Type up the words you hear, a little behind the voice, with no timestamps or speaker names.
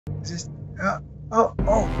Is this? Oh,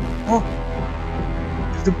 oh, oh!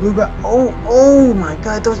 Is the blue guy? Oh, oh my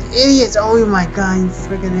God! Those idiots! Oh my God! You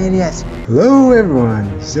freaking idiots! Hello, everyone.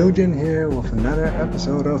 Ziljin here with another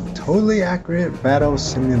episode of Totally Accurate Battle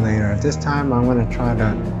Simulator. This time, I'm gonna try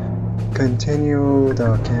to continue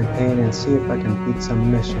the campaign and see if I can beat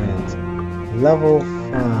some missions. Level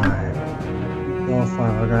 5. Level 5.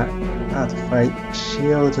 I got to fight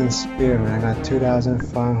shields and spearmen. I got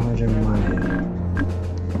 2,500 money.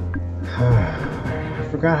 I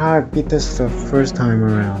forgot how I beat this the first time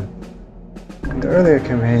around. In the earlier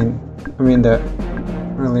campaign, the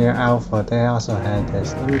earlier alpha, they also had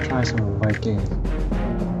this. Let me try some Vikings.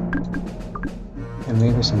 And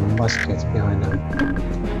maybe some muskets behind them.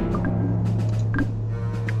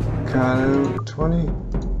 Got 20.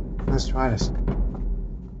 Let's try this.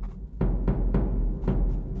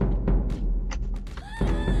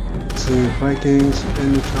 Let's see, Vikings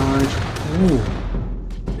in charge. Ooh.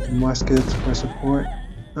 Muskets for support.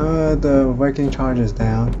 The Viking charge is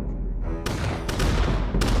down.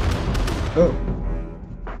 Oh.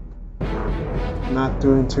 Not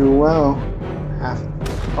doing too well.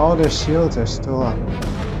 All their shields are still up.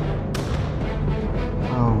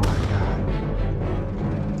 Oh my God.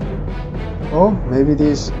 Oh, maybe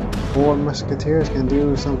these 4 musketeers can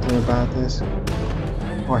do something about this.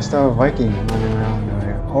 Oh, I still have a Viking running around over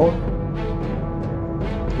here. Oh.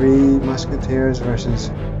 3 musketeers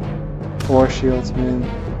versus 4 shieldsmen,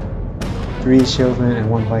 3 shieldsmen, and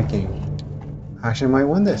 1 Viking. Actually, I might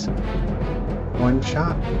win this. 1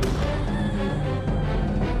 shot.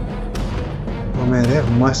 Oh man, they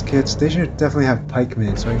have muskets. They should definitely have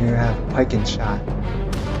pikemen, so you have pike and shot.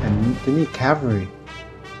 And they need cavalry.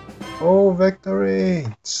 Oh, victory!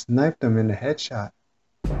 Sniped them in the headshot.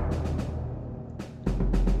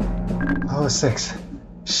 Oh, 6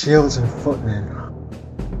 shields and footmen.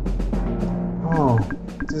 Oh.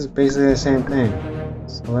 This is basically the same thing.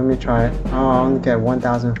 So let me try it. Oh, I only get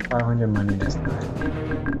 1,500 money this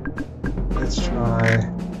time. Let's try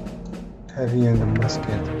heavy in the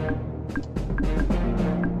musket.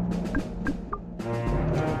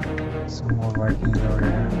 Some more Vikings over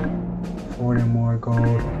here. 40 more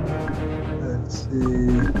gold. Let's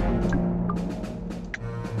see.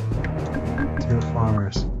 2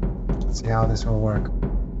 farmers. Let's see how this will work.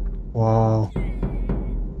 Whoa.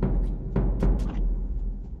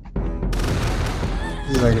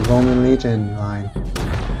 This is like a Roman Legion line.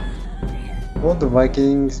 Well, the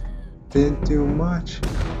Vikings didn't do much.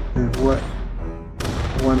 There's what?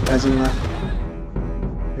 1 peasant left.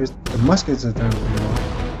 Here's the muskets are doing pretty well.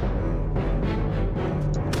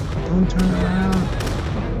 Don't turn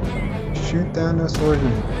around. Shoot down those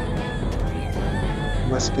swordsmen.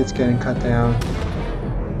 Muskets getting cut down.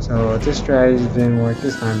 So this strategy didn't work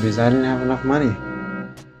this time because I didn't have enough money.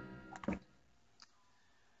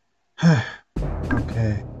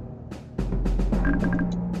 Okay.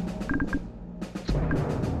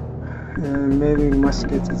 Maybe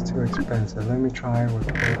muskets is too expensive. Let me try with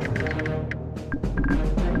poachers.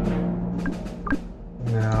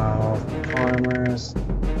 Now, farmers,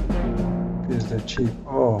 because they're cheap.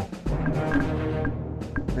 Oh,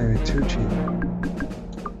 maybe too cheap.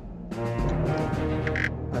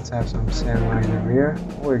 Let's have some samurai in the rear.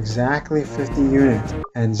 Oh, exactly 50 units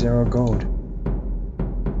and 0 gold.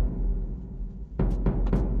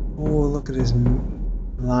 Oh, look at this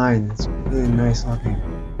line. It's really nice looking.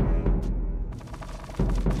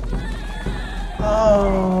 Oh,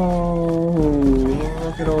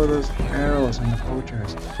 look at all those arrows and the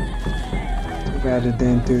poachers. Too bad it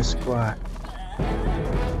didn't do squat.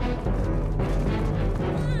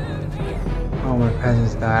 Oh, my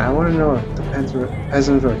peasants died. I want to know if the peasants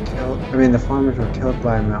were killed. The farmers were killed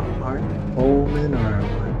by bowmen or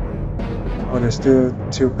what? Oh, there's still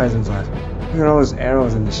 2 peasants left. Look at all those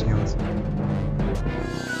arrows in the shields.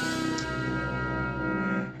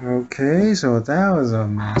 Okay, so that was a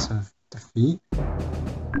massive defeat.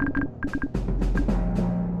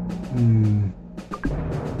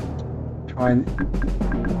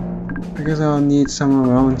 I guess I'll need some of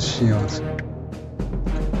our own shields.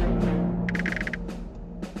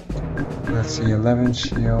 Let's see, 11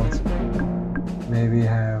 shields. Maybe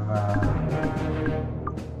have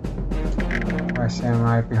our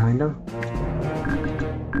samurai behind them.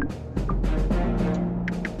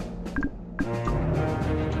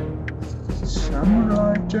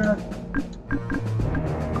 Samurai Jack.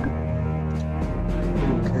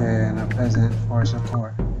 Okay, and a peasant for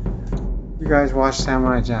support. You guys watch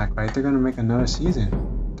Samurai Jack, right? They're gonna make another season.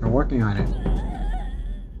 They're working on it.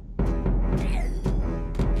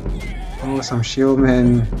 Oh, some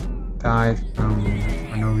shieldmen died for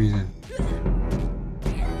no reason.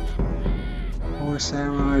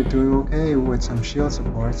 Samurai doing okay with some shield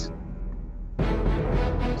supports.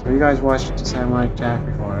 So you guys watched Samurai Jack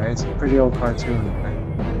before, right? It's a pretty old cartoon, but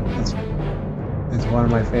it's one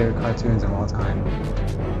of my favorite cartoons of all time.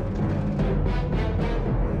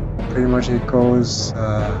 Pretty much it goes, he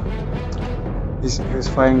was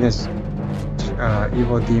fighting this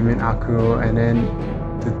evil demon Aku, and then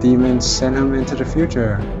the demons sent him into the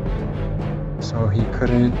future, so he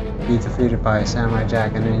couldn't be defeated by Samurai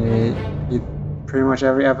Jack. And then he pretty much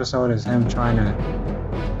every episode is him trying to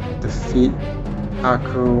defeat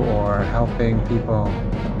Aku or helping people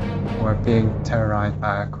who are being terrorized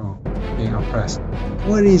by Aku, being oppressed.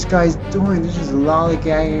 What are these guys doing? They're just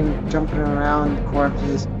lollygagging, jumping around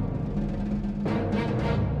corpses.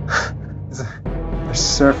 They're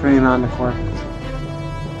surfing on the corpses.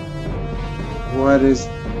 What is...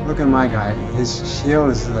 Look at my guy. His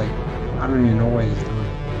shield is like... I don't even know what he's doing.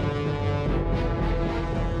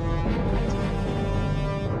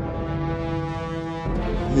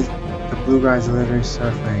 The blue guy's literally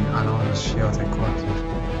surfing on all those shields and corpses.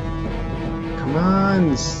 Come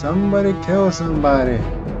on! Somebody kill somebody!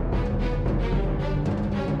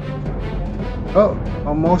 Oh!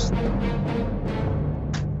 Almost...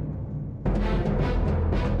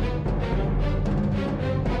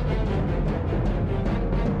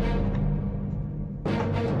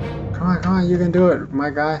 Come on, you can do it, my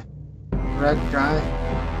guy. Red guy,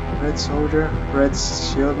 red soldier, red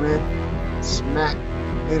shield man. Smack,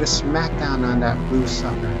 get a smackdown on that blue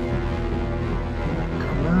sucker.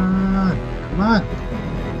 Come on.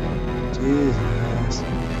 Jesus.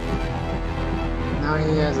 Now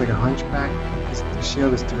he has like a hunchback. The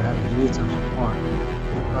shield is too heavy, he needs some support.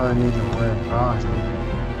 He probably needs to wear a bra or something.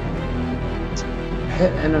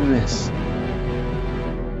 Hit and a miss.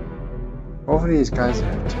 Both of these guys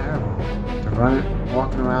are terrible. They're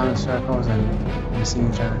walking around in circles and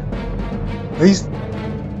missing each other. At least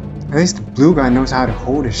the blue guy knows how to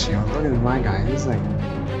hold his shield. Look at my guy. He's like,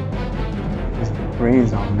 his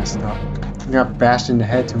brain's all messed up. He got bashed in the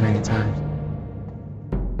head too many times.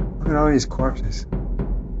 Look at all these corpses.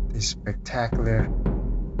 These spectacular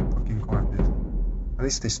looking corpses. At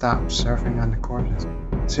least they stopped surfing on the corpses.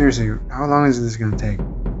 Seriously, how long is this gonna take?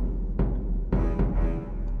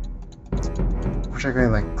 Wish I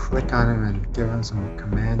could like click on him and give him some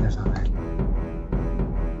command or something.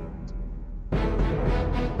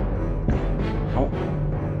 Oh,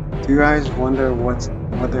 do you guys wonder what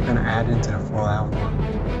they're gonna add into the full album?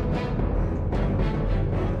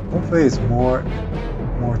 Hopefully it's more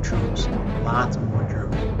troops, lots of more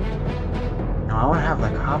troops. Now I want to have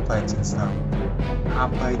like hoplites and stuff,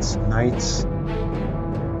 hoplites, knights.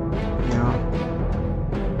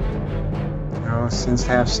 Since they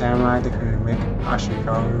have samurai, they could make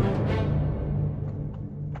Ashikaru,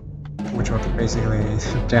 which are basically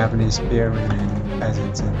Japanese spearmen and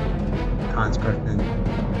peasants and conscripts, and they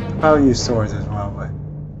probably use swords as well, but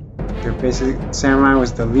they're basically, samurai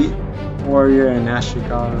was the elite warrior and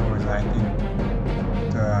Ashikaru was, I think,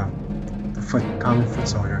 the common foot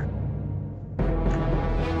soldier.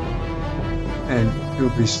 And it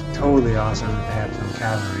would be totally awesome if they had some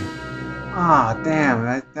cavalry. Ah, damn,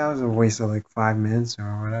 that was a waste of like 5 minutes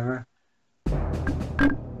or whatever.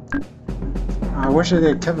 I wish they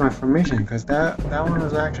had kept my formation, because that one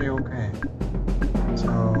was actually okay.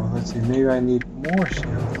 So, let's see, maybe I need more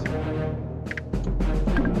shields.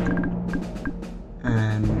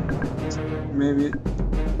 And maybe...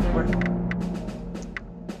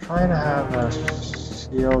 Try to have a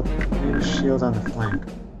shield, maybe shield on the flank.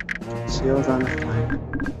 Shield on the flank.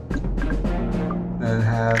 Then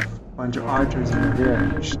have bunch of archers in the rear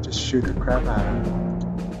and just shoot the crap out of them.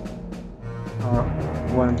 Or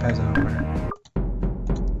one peasant over there.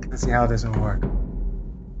 Let's see how this will work.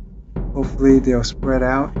 Hopefully they'll spread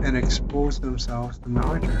out and expose themselves to my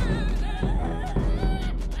archers.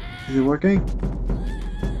 Is it working?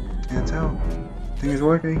 Can't tell. I think it's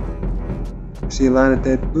working. I see a lot of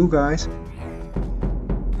dead blue guys.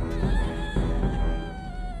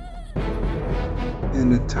 In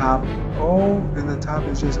the top, in the top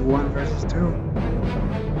is just 1 versus 2.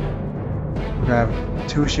 We have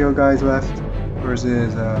 2 shield guys left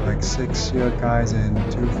versus like 6 shield guys and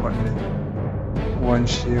 2 footmen. 1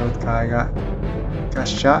 shield guy got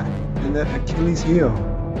shot in the Achilles heel.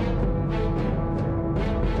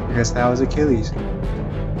 I guess that was Achilles.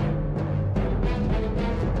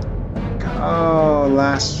 Oh,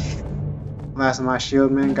 last of my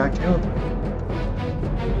shield men got killed.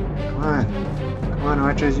 Come on,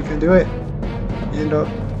 archers, you can do it.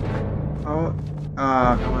 Come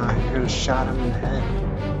on, you could have shot him in the head.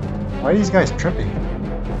 Why are these guys tripping?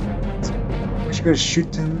 Wish you could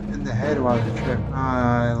shoot them in the head while they trip.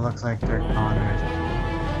 It looks like they're goners.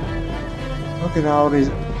 Look at all these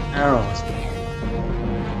arrows.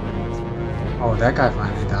 Oh, that guy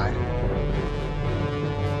finally died.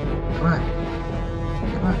 Come on.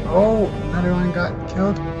 Come on. Oh, another one got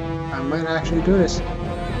killed. I might actually do this.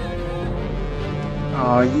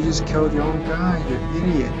 Oh, you just killed your own guy, you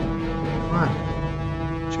idiot. Come on.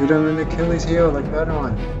 Shoot him in the Achilles heel like the other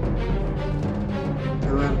one.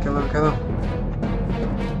 Kill him, kill him, kill him.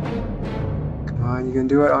 Come on, you can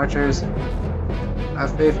do it, archers. I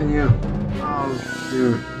have faith in you. Oh,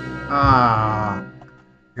 shoot. Ah,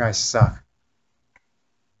 you guys suck.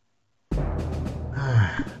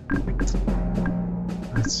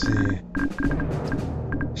 Let's see.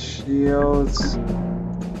 Shields.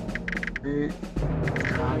 Wait.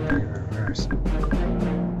 Copy reverse.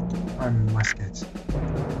 Or muskets.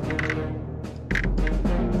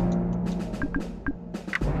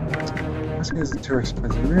 Muskets are too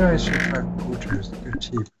expensive. Maybe I should try poachers. They're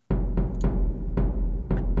cheap.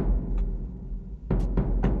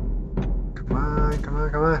 Come on, come on,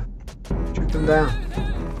 come on. Shoot them down.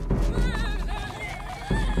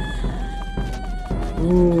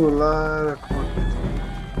 Ooh, a lot of equipment.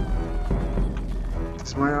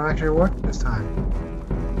 This might actually work this time.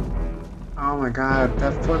 Oh my god,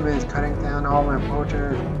 that footman is cutting down all my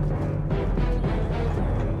poachers.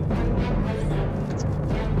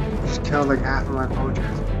 Just killed like half of my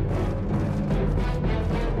poachers.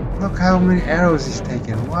 Look how many arrows he's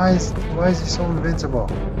taking. Why is he so invincible?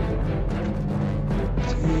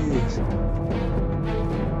 Jeez.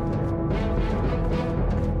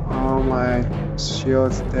 Oh my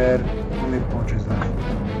shield's dead. Only poachers left.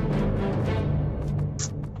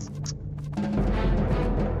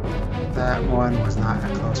 That one was not a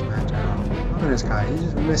close match at all. Look at this guy. He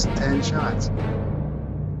just missed 10 shots.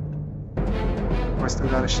 I still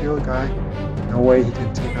got a shield guy. No way he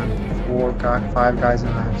can take on 5 guys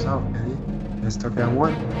by himself, can he? He just took down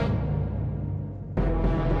one.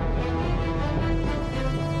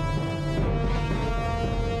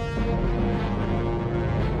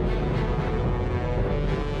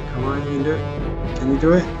 Come on, you can do it. Can you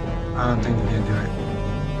do it? I don't think you can do it.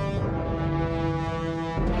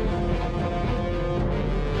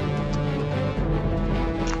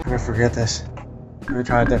 I'm gonna forget this. Let me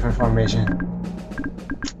try a different formation.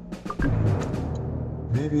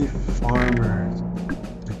 Maybe farmers.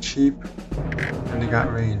 They're cheap and they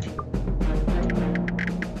got range.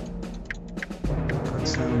 Put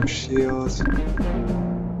some shields.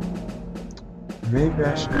 Maybe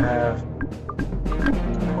I should have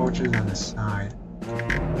poachers on the side.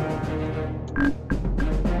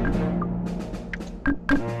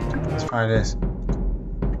 Let's try this.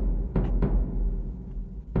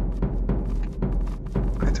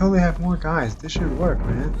 I totally have more guys. This should work,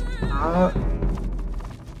 man.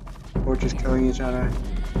 Poachers killing each other.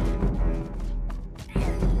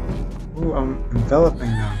 Ooh, I'm enveloping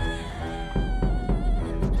them.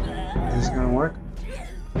 Is this gonna work?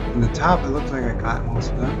 From the top, it looks like I got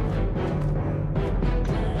most of them.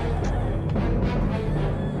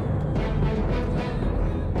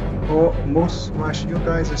 Oh, most of my shield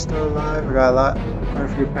guys are still alive. I got quite a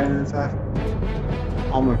few pendants left.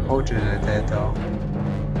 All my poachers are dead though.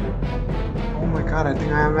 Oh my god, I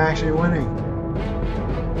think I am actually winning.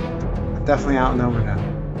 I definitely outnumbered them.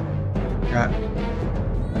 Got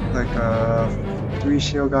like 3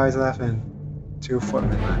 shield guys left and 2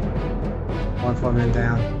 footmen left. 1 footman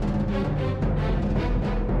down.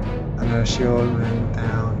 Another shieldman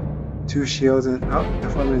down. 2 shields and oh, the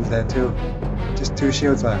footman's dead too. Just 2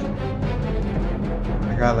 shields left.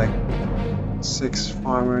 I got like 6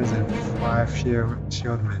 farmers and 5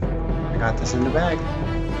 shieldmen. I got this in the bag.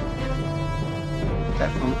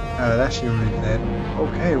 That shieldman's dead.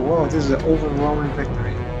 Okay, whoa, this is an overwhelming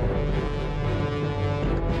victory.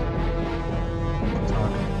 So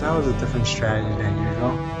that was a different strategy than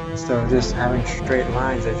usual. Instead of just having straight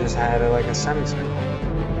lines, I just had like a semicircle.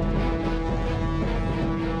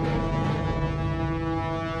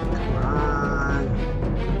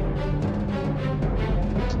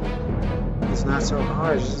 It's not so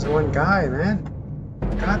hard, it's just one guy, man.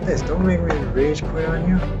 Got this, don't make me rage quit on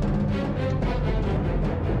you.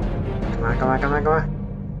 Come on, come on, come on, come on.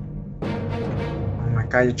 Oh my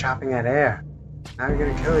god, you're chopping at air. Now you're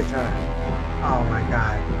gonna kill each other. Oh my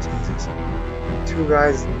god, Jesus. 2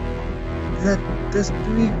 guys. Is that this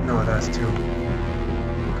 3? No, that's 2.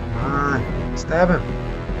 Come on, stab him.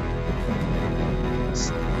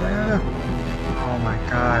 Stab him. Oh my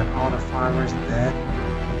god, all the farmers dead.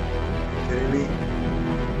 Kidding me?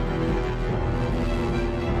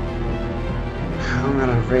 I'm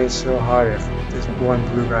gonna rage so hard if this one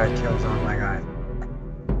blue guy kills all my guys.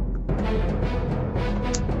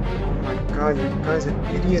 god, you guys are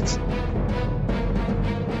idiots.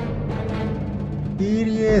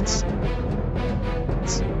 Idiots!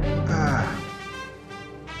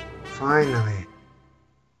 Finally.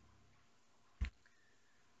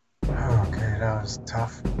 Okay, that was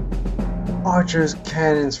tough. Archers,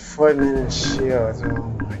 cannons, footmen, and shields. Oh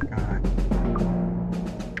my god.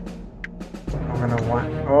 I'm gonna want.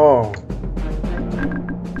 Oh!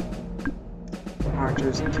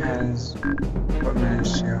 Archers, cannons, footmen, and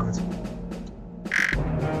shields.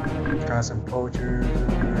 Got some poachers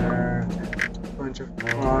over there. Bunch of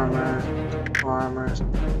farmers,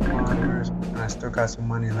 and I still got some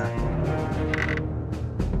money left.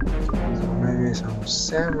 So maybe some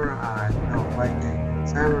samurai, no, Viking,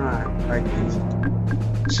 samurai, Vikings,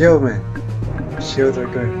 shieldmen. Shields are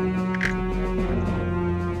good.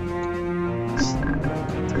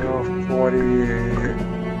 Still 40.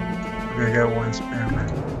 We're gonna get one spare man.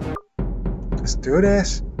 Let's do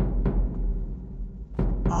this.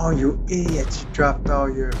 Oh, you idiots! You dropped all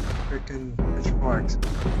your freaking pitchforks.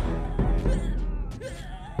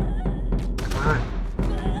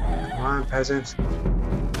 Come on, peasants.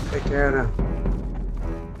 Take care of them.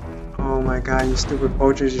 Oh my god, you stupid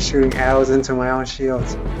poachers, you're shooting arrows into my own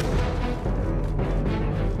shields.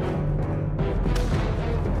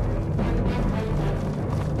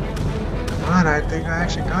 Come on, I think I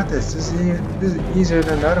actually got this. This is easier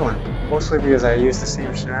than the other one. Mostly because I used the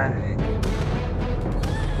same strategy.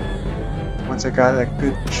 Once I got a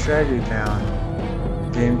good strategy down,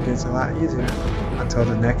 the game gets a lot easier until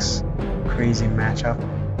the next crazy matchup.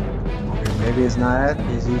 Okay, maybe it's not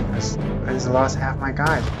that easy because I just lost half my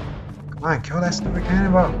guys. Come on, kill that stupid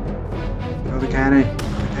cannonball. Kill the cannon.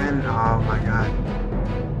 Kill the cannon. Oh my god.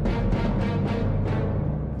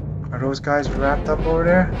 Are those guys wrapped up over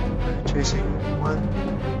there? Are they chasing one?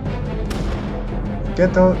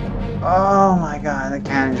 Get those. Oh my god, the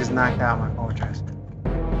cannon just knocked out my poachers.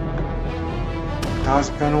 I was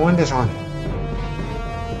gonna win this one.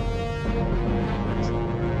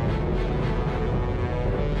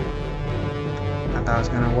 I thought I was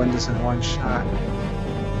gonna win this in one shot.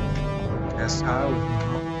 Guess how?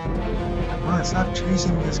 Come on, stop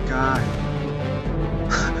chasing this guy.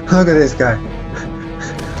 Look at this guy.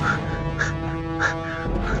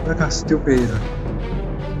 Look how stupid he is.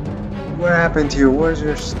 What happened to you? Where's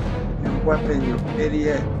your weapon, you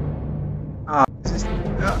idiot? Oh, is this,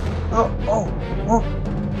 oh.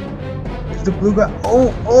 It's the blue guy.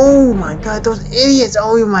 Oh my god, those idiots.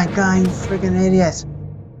 Oh my god, you freaking idiots.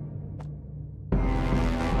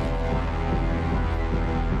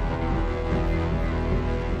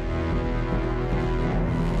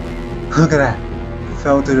 Look at that. He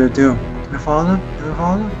fell to their doom. Can I follow them? Can I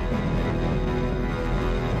follow them?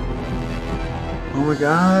 Oh my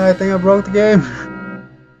god, I think I broke the game.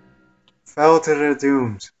 Fell to their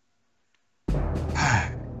dooms.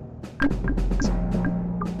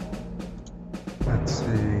 Let's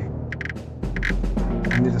see.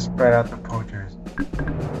 I need to spread out the poachers.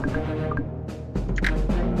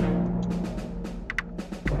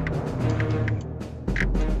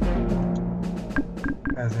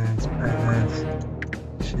 Peasants.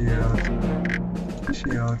 Shield.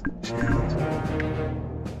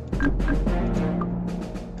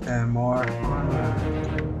 And more armor.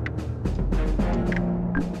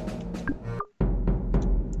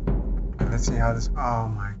 Let's see how this. Oh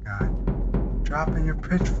my god. Dropping your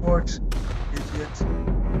pitchforks, idiots.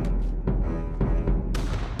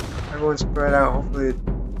 Everyone spread out. Hopefully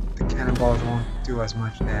the cannonballs won't do as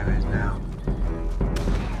much damage now.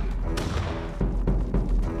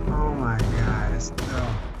 Oh my god, it's still.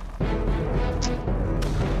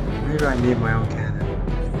 Maybe I need my own cannon.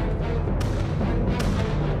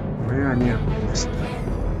 Maybe I need a ballista.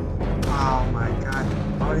 Oh my god.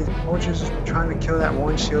 All these poachers are trying to kill that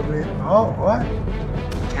one shieldman. Oh, what?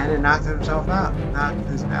 Cannon knocked himself out. Knocked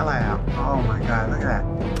his ally out. Oh my god, look at that.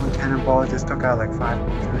 One cannonball just took out like 5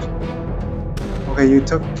 poachers. Okay, you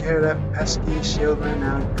took care of that pesky shieldman.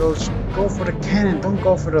 Now go for the cannon. Don't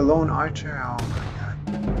go for the lone archer. Oh my god.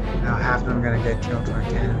 Now half of them are gonna get killed for a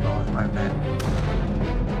cannonball, I bet.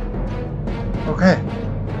 Okay.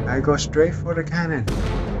 I go straight for the cannon.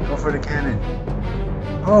 Go for the cannon.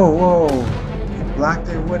 Oh, whoa. He blocked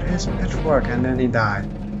it with his pitchfork and then he died.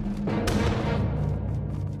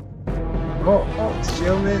 Oh,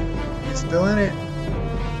 shieldman. He's still in it.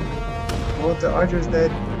 Oh, the archer's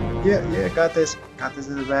dead. Yeah, got this. Got this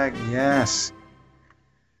in the bag. Yes.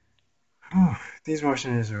 These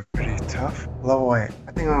missions are pretty tough. Level 8.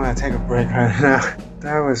 I think I'm gonna take a break right now.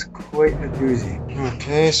 That was quite a doozy.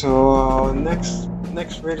 Okay, so next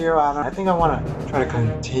video, I think I want to try to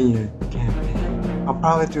continue the campaign. I'll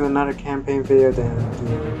probably do another campaign video, then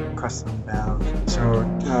do custom battles. So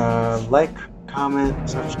like, comment,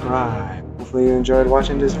 subscribe. Hopefully you enjoyed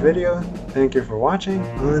watching this video. Thank you for watching.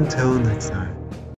 Until next time.